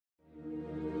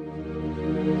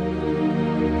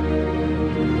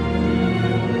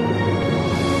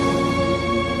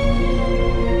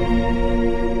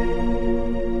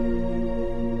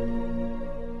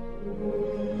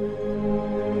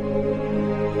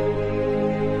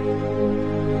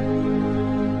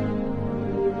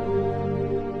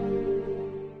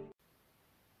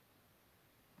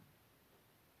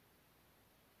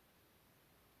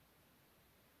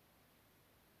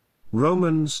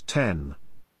Romans 10.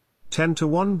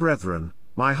 10-1 Brethren,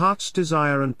 my heart's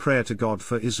desire and prayer to God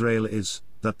for Israel is,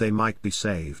 that they might be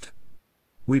saved.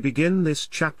 We begin this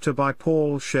chapter by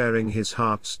Paul sharing his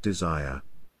heart's desire.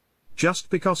 Just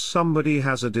because somebody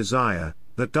has a desire,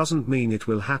 that doesn't mean it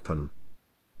will happen.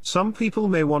 Some people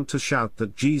may want to shout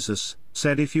that Jesus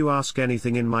said, "If you ask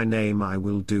anything in my name I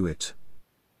will do it."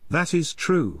 That is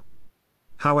true.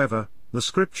 However, the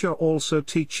scripture also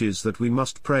teaches that we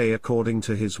must pray according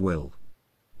to his will.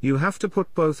 You have to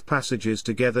put both passages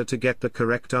together to get the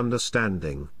correct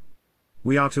understanding.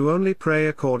 We are to only pray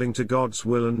according to God's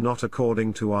will and not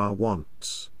according to our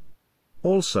wants.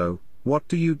 Also, what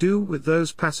do you do with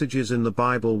those passages in the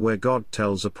Bible where God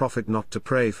tells a prophet not to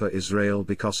pray for Israel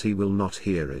because he will not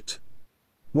hear it?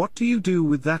 What do you do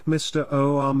with that Mr.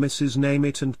 or Mrs. Name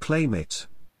it and claim it?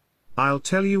 I'll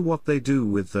tell you what they do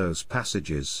with those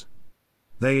passages.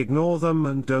 They ignore them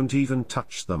and don't even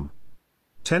touch them.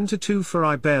 10-2 For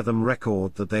I bear them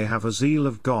record that they have a zeal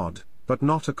of God, but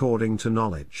not according to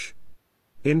knowledge.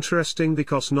 Interesting,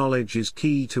 because knowledge is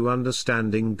key to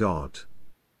understanding God.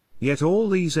 Yet all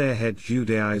these airhead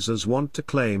Judaizers want to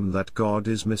claim that God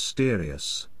is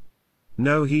mysterious.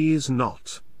 No, he is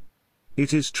not.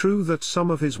 It is true that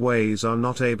some of his ways are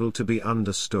not able to be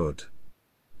understood.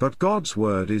 But God's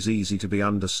word is easy to be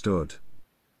understood.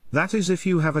 That is if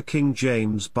you have a King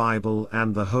James Bible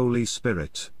and the Holy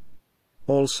Spirit.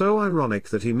 Also ironic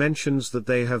that he mentions that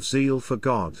they have zeal for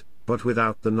God, but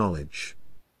without the knowledge.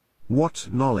 What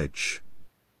knowledge?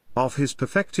 Of his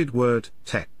perfected word,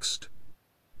 text.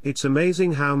 It's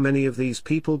amazing how many of these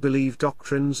people believe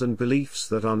doctrines and beliefs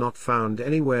that are not found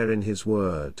anywhere in his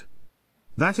word.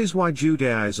 That is why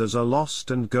Judaizers are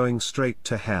lost and going straight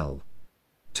to hell.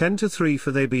 10-3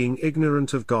 For they being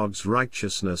ignorant of God's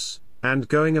righteousness, and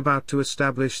going about to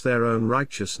establish their own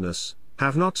righteousness,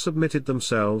 have not submitted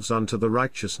themselves unto the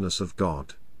righteousness of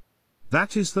God.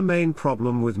 That is the main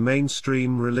problem with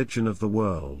mainstream religion of the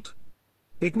world.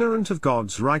 Ignorant of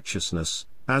God's righteousness,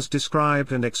 as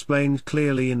described and explained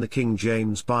clearly in the King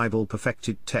James Bible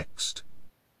perfected text.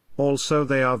 Also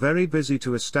they are very busy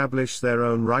to establish their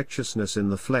own righteousness in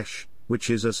the flesh, which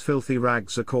is as filthy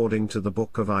rags according to the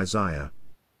book of Isaiah.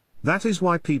 That is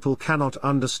why people cannot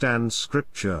understand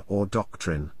scripture or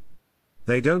doctrine.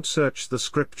 They don't search the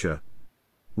scripture.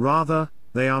 Rather,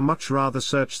 they are much rather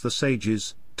search the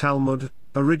sages, Talmud,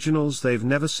 originals they've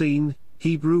never seen,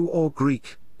 Hebrew or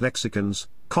Greek, lexicons,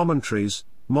 commentaries,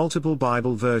 multiple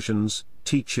Bible versions,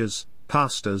 teachers,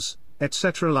 pastors,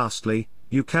 etc. Lastly,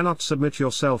 you cannot submit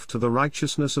yourself to the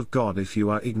righteousness of God if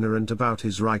you are ignorant about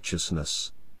his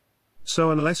righteousness. So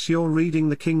unless you're reading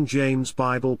the King James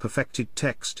Bible perfected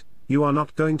text, you are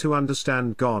not going to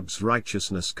understand God's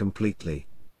righteousness completely.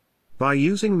 By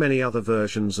using many other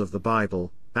versions of the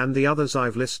Bible, and the others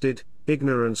I've listed,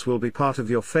 ignorance will be part of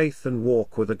your faith and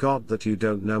walk with a God that you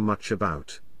don't know much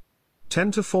about.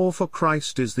 10-4 For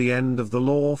Christ is the end of the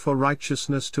law for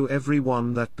righteousness to every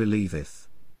one that believeth.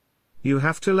 You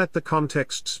have to let the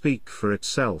context speak for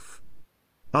itself.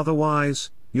 Otherwise,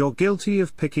 you're guilty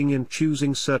of picking and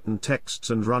choosing certain texts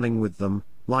and running with them,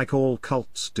 like all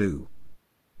cults do.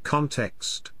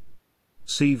 Context.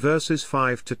 See verses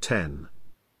 5-10.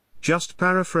 Just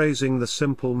paraphrasing the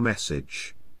simple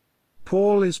message.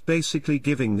 Paul is basically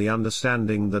giving the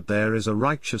understanding that there is a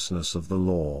righteousness of the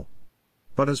law.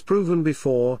 But as proven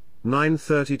before,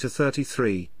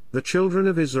 9:30-33, the children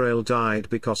of Israel died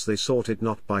because they sought it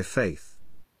not by faith.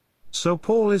 So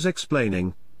Paul is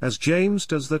explaining, as James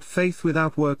does, that faith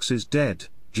without works is dead,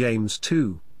 James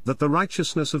 2, that the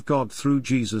righteousness of God through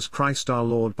Jesus Christ our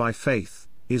Lord by faith,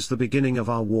 is the beginning of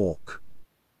our walk.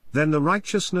 Then the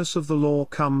righteousness of the law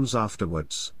comes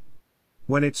afterwards.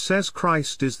 When it says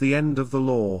Christ is the end of the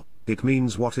law, it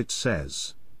means what it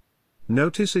says.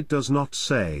 Notice it does not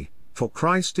say, for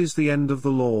Christ is the end of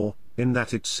the law, in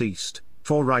that it ceased,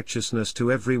 for righteousness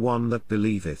to every one that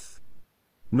believeth.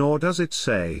 Nor does it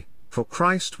say, for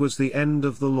Christ was the end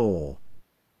of the law.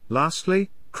 Lastly,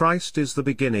 Christ is the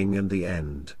beginning and the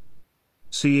end.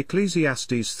 See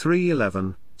Ecclesiastes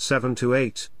 3:11,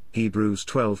 7-8, Hebrews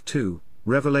 12:2,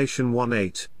 Revelation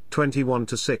 1:8,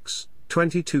 21-6,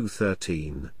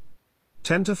 22:13.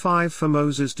 10-5 For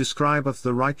Moses describeth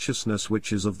the righteousness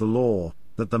which is of the law,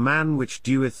 that the man which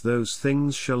doeth those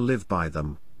things shall live by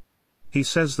them. He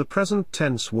says the present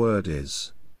tense word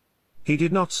is. He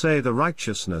did not say the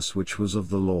righteousness which was of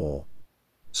the law.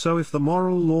 So if the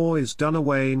moral law is done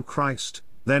away in Christ,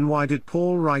 then why did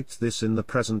Paul write this in the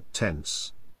present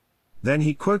tense? Then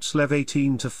he quotes Lev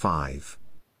 18-5.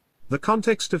 The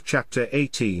context of chapter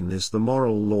 18 is the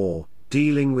moral law,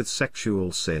 dealing with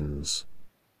sexual sins.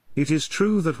 It is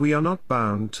true that we are not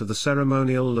bound to the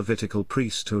ceremonial Levitical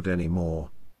priesthood anymore.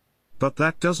 But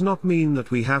that does not mean that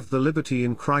we have the liberty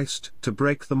in Christ to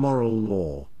break the moral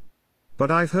law. But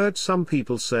I've heard some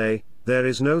people say, there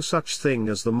is no such thing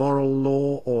as the moral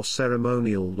law or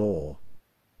ceremonial law.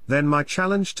 Then my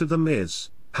challenge to them is,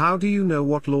 how do you know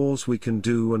what laws we can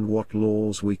do and what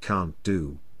laws we can't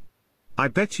do? I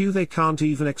bet you they can't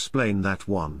even explain that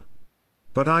one.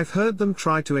 But I've heard them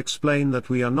try to explain that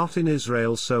we are not in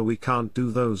Israel so we can't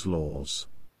do those laws.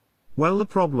 Well, the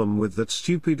problem with that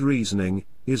stupid reasoning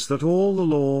is that all the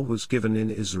law was given in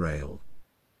Israel.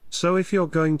 So if you're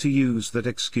going to use that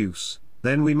excuse,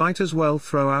 then we might as well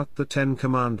throw out the 10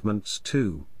 Commandments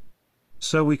too.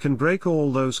 So we can break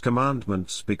all those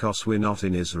commandments because we're not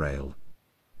in Israel.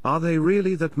 Are they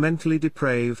really that mentally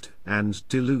depraved and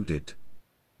deluded?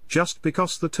 Just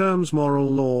because the terms moral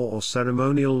law or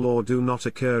ceremonial law do not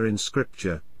occur in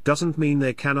Scripture, doesn't mean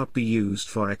they cannot be used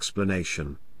for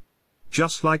explanation.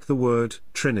 Just like the word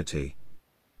Trinity.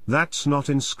 That's not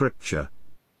in Scripture.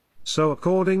 So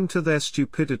according to their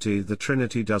stupidity, the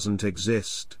Trinity doesn't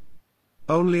exist.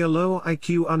 Only a low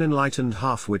IQ unenlightened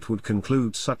half-wit would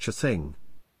conclude such a thing.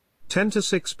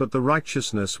 10-6 But the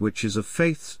righteousness which is of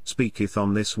faith speaketh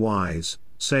on this wise,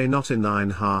 say not in thine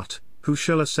heart, who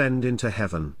shall ascend into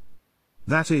heaven?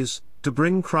 That is, to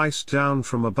bring Christ down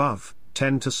from above,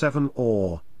 10-7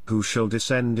 or, who shall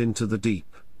descend into the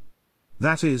deep?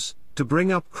 That is, to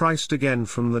bring up Christ again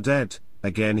from the dead,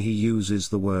 again he uses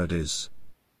the word is.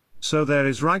 So there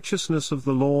is righteousness of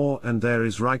the law and there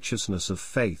is righteousness of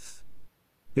faith.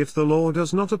 If the law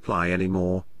does not apply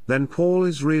anymore, then Paul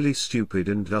is really stupid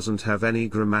and doesn't have any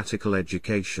grammatical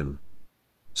education.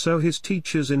 So his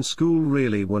teachers in school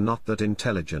really were not that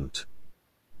intelligent.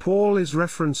 Paul is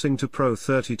referencing to Pro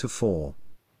 30-4.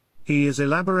 He is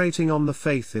elaborating on the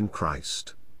faith in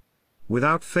Christ.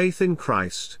 Without faith in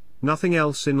Christ, nothing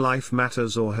else in life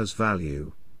matters or has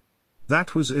value.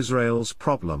 That was Israel's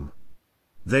problem.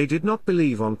 They did not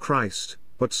believe on Christ,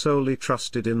 but solely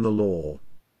trusted in the law.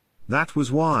 That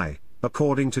was why,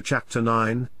 according to chapter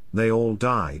 9, they all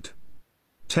died.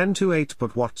 10-8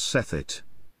 But what saith it?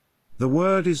 The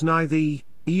word is nigh thee,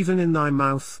 even in thy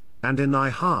mouth, and in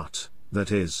thy heart,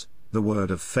 that is, the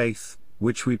word of faith,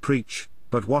 which we preach,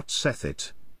 but what saith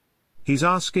it? He's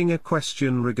asking a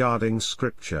question regarding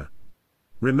Scripture.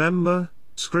 Remember,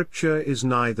 Scripture is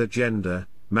neither gender,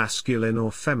 masculine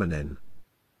or feminine.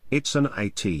 It's an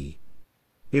it.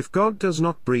 If God does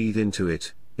not breathe into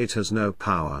it, it has no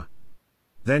power.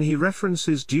 Then he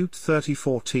references Deut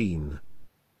 30:14.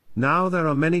 Now there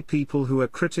are many people who are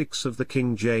critics of the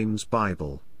King James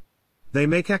Bible. They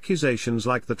make accusations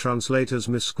like the translators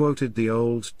misquoted the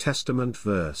Old Testament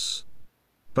verse.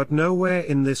 But nowhere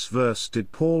in this verse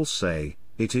did Paul say,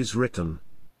 it is written.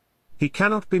 He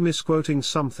cannot be misquoting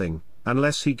something,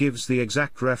 unless he gives the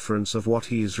exact reference of what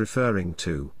he is referring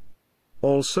to.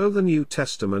 Also, the New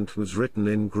Testament was written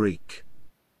in Greek.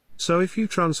 So if you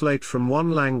translate from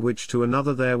one language to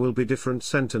another, there will be different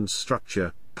sentence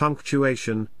structure,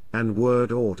 punctuation, and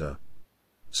word order.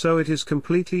 So it is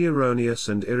completely erroneous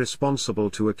and irresponsible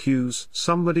to accuse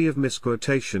somebody of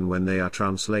misquotation when they are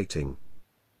translating.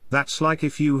 That's like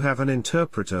if you have an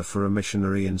interpreter for a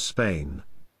missionary in Spain.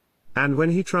 And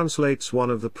when he translates one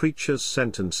of the preacher's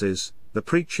sentences, the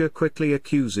preacher quickly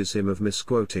accuses him of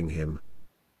misquoting him.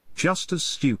 Just as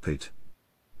stupid.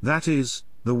 That is,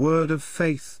 the word of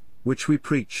faith, which we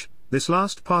preach. This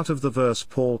last part of the verse,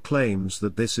 Paul claims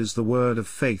that this is the word of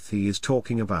faith he is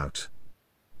talking about.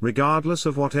 Regardless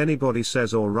of what anybody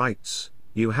says or writes,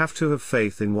 you have to have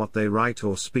faith in what they write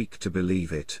or speak to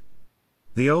believe it.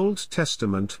 The Old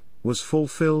Testament was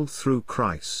fulfilled through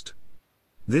Christ.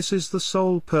 This is the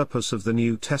sole purpose of the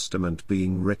New Testament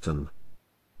being written.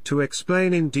 To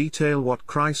explain in detail what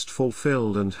Christ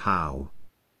fulfilled and how.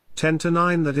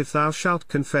 10-9 That if thou shalt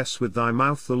confess with thy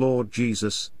mouth the Lord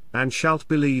Jesus, and shalt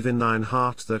believe in thine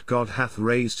heart that God hath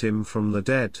raised him from the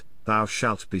dead, thou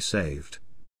shalt be saved.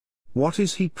 What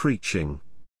is he preaching?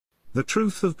 The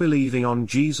truth of believing on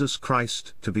Jesus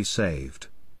Christ to be saved.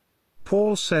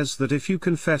 Paul says that if you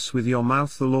confess with your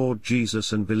mouth the Lord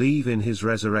Jesus and believe in his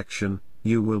resurrection,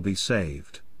 you will be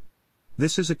saved.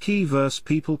 This is a key verse.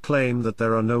 People claim that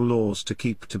there are no laws to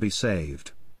keep to be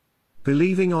saved.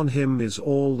 Believing on him is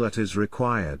all that is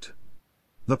required.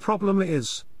 The problem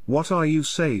is, what are you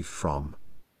saved from?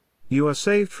 You are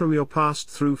saved from your past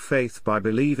through faith by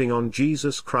believing on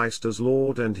Jesus Christ as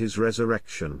Lord and his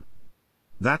resurrection.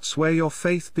 That's where your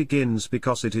faith begins,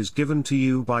 because it is given to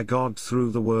you by God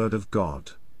through the Word of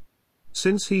God.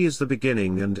 Since he is the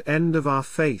beginning and end of our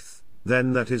faith,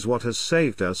 then that is what has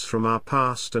saved us from our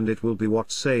past, and it will be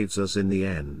what saves us in the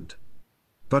end.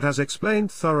 But as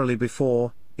explained thoroughly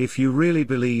before, if you really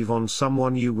believe on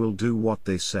someone you will do what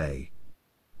they say.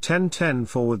 10:10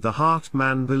 For with the heart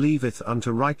man believeth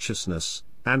unto righteousness,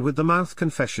 and with the mouth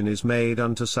confession is made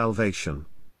unto salvation.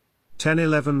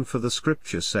 10:11 For the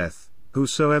scripture saith,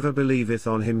 Whosoever believeth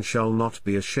on him shall not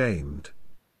be ashamed.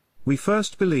 We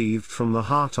first believed from the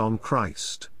heart on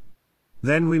Christ.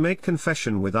 Then we make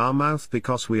confession with our mouth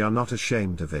because we are not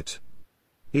ashamed of it.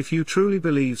 If you truly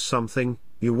believe something,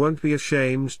 you won't be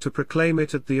ashamed to proclaim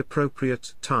it at the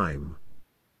appropriate time.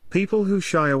 People who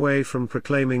shy away from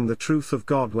proclaiming the truth of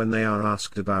God when they are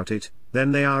asked about it,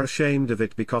 then they are ashamed of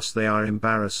it because they are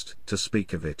embarrassed to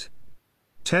speak of it.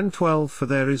 10:12 For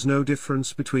there is no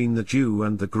difference between the Jew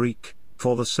and the Greek,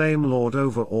 for the same Lord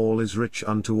over all is rich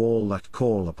unto all that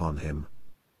call upon him.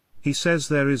 He says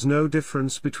there is no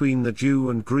difference between the Jew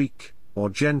and Greek, or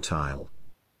Gentile.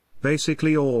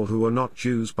 Basically all who are not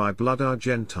Jews by blood are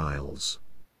Gentiles.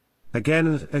 Again,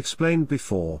 as explained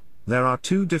before, there are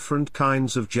two different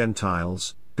kinds of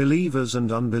Gentiles, believers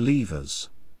and unbelievers.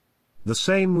 The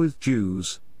same with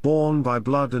Jews, born by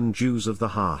blood, and Jews of the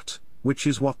heart, which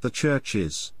is what the church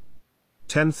is.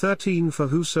 10:13 For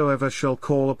whosoever shall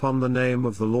call upon the name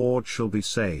of the Lord shall be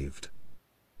saved.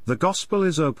 The gospel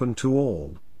is open to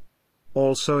all.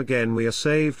 Also again we are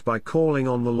saved by calling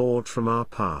on the Lord from our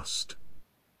past.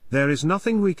 There is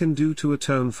nothing we can do to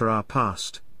atone for our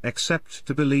past, except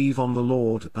to believe on the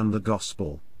Lord and the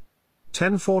gospel.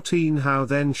 10:14 How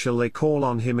then shall they call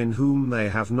on him in whom they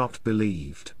have not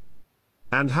believed?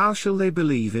 And how shall they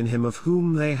believe in him of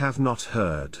whom they have not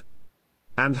heard?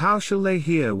 And how shall they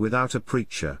hear without a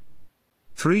preacher?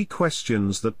 Three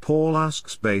questions that Paul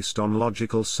asks based on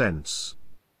logical sense.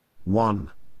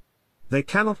 1. They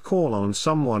cannot call on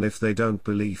someone if they don't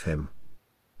believe him.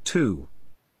 2.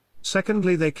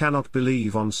 Secondly, they cannot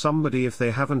believe on somebody if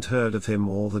they haven't heard of him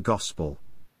or the gospel.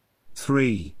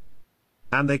 3.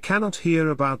 And they cannot hear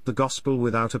about the gospel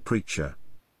without a preacher.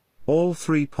 All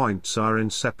 3 points are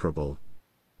inseparable.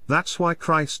 That's why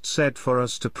Christ said for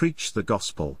us to preach the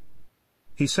gospel.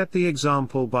 He set the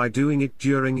example by doing it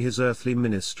during his earthly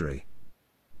ministry.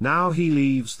 Now he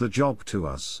leaves the job to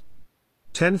us.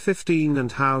 10:15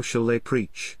 And how shall they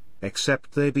preach,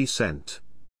 except they be sent?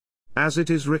 As it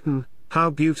is written, How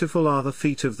beautiful are the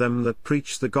feet of them that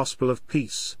preach the gospel of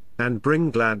peace, and bring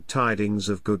glad tidings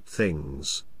of good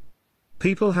things.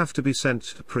 People have to be sent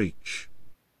to preach.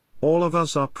 All of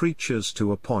us are preachers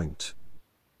to a point.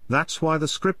 That's why the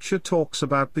scripture talks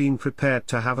about being prepared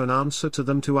to have an answer to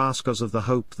them to ask us of the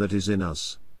hope that is in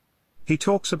us. He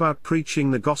talks about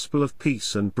preaching the gospel of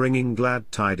peace and bringing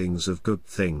glad tidings of good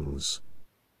things.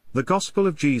 The gospel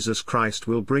of Jesus Christ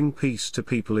will bring peace to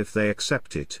people if they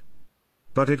accept it.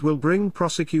 But it will bring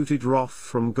prosecuted wrath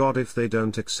from God if they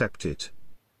don't accept it.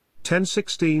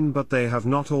 10:16 But they have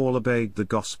not all obeyed the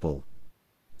gospel.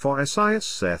 For Esaias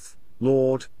saith,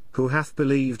 Lord, who hath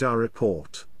believed our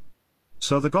report?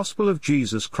 So the gospel of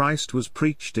Jesus Christ was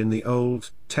preached in the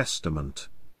Old Testament.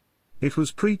 It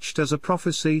was preached as a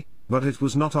prophecy, but it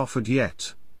was not offered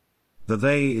yet. The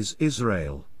they is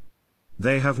Israel.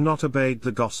 They have not obeyed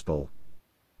the gospel.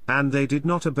 And they did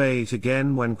not obey it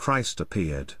again when Christ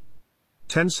appeared.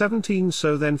 10:17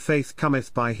 So then faith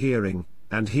cometh by hearing,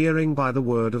 and hearing by the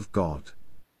word of God.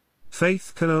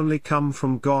 Faith can only come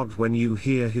from God when you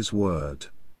hear his word.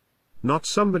 Not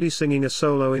somebody singing a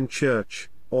solo in church,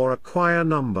 or a choir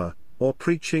number, or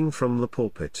preaching from the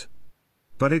pulpit.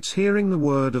 But it's hearing the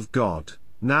word of God.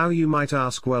 Now you might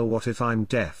ask, well, what if I'm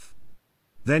deaf?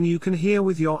 Then you can hear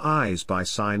with your eyes by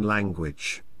sign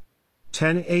language.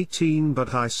 10:18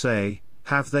 But I say,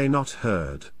 have they not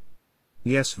heard?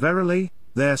 Yes, verily,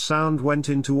 their sound went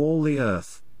into all the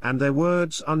earth, and their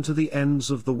words unto the ends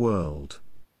of the world.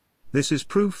 This is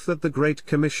proof that the Great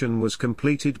Commission was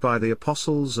completed by the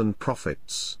apostles and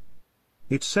prophets.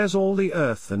 It says all the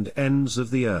earth and ends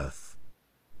of the earth.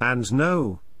 And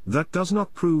no, that does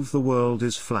not prove the world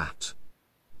is flat.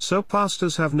 So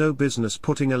pastors have no business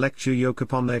putting a lecture yoke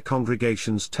upon their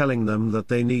congregations telling them that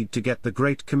they need to get the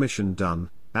Great Commission done,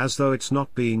 as though it's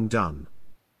not being done.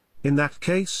 In that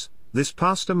case, this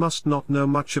pastor must not know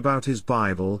much about his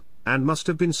Bible, and must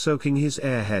have been soaking his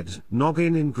airhead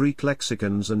noggin in Greek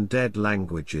lexicons and dead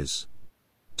languages.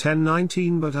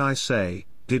 10:19 But I say,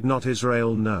 did not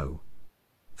Israel know?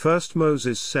 First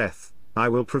Moses saith, I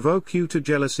will provoke you to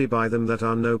jealousy by them that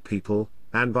are no people,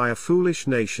 and by a foolish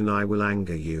nation I will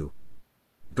anger you.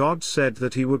 God said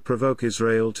that he would provoke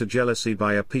Israel to jealousy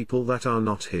by a people that are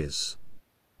not his.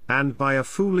 And by a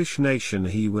foolish nation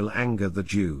he will anger the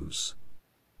Jews.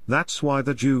 That's why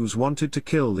the Jews wanted to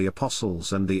kill the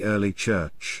apostles and the early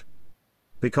church.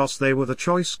 Because they were the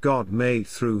choice God made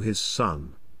through his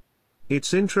Son.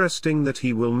 It's interesting that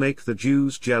he will make the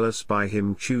Jews jealous by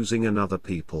him choosing another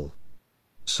people.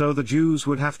 So the Jews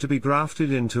would have to be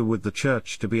grafted into with the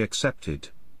church to be accepted.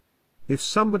 If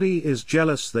somebody is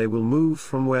jealous, they will move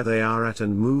from where they are at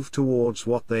and move towards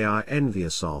what they are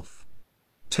envious of.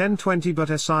 10:20 But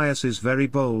Esaias is very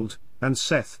bold, and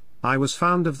saith, I was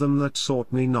found of them that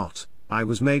sought me not, I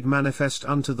was made manifest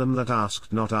unto them that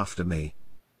asked not after me.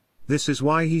 This is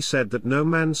why he said that no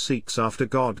man seeks after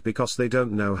God, because they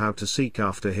don't know how to seek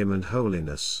after him and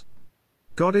holiness.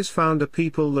 God is found a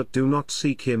people that do not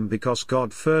seek him because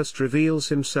God first reveals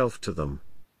himself to them.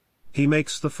 He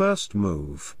makes the first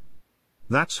move.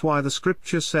 That's why the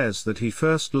scripture says that he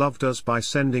first loved us by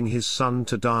sending his Son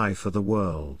to die for the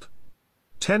world.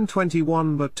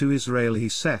 10:21 But to Israel he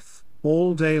saith,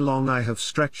 All day long I have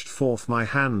stretched forth my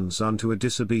hands unto a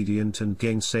disobedient and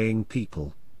gainsaying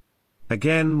people.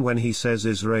 Again, when he says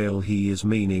Israel, he is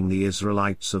meaning the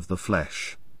Israelites of the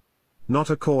flesh. Not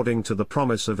according to the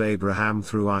promise of Abraham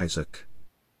through Isaac.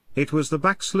 It was the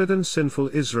backslidden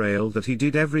sinful Israel that he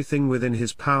did everything within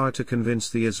his power to convince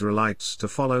the Israelites to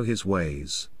follow his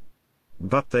ways.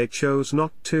 But they chose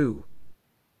not to.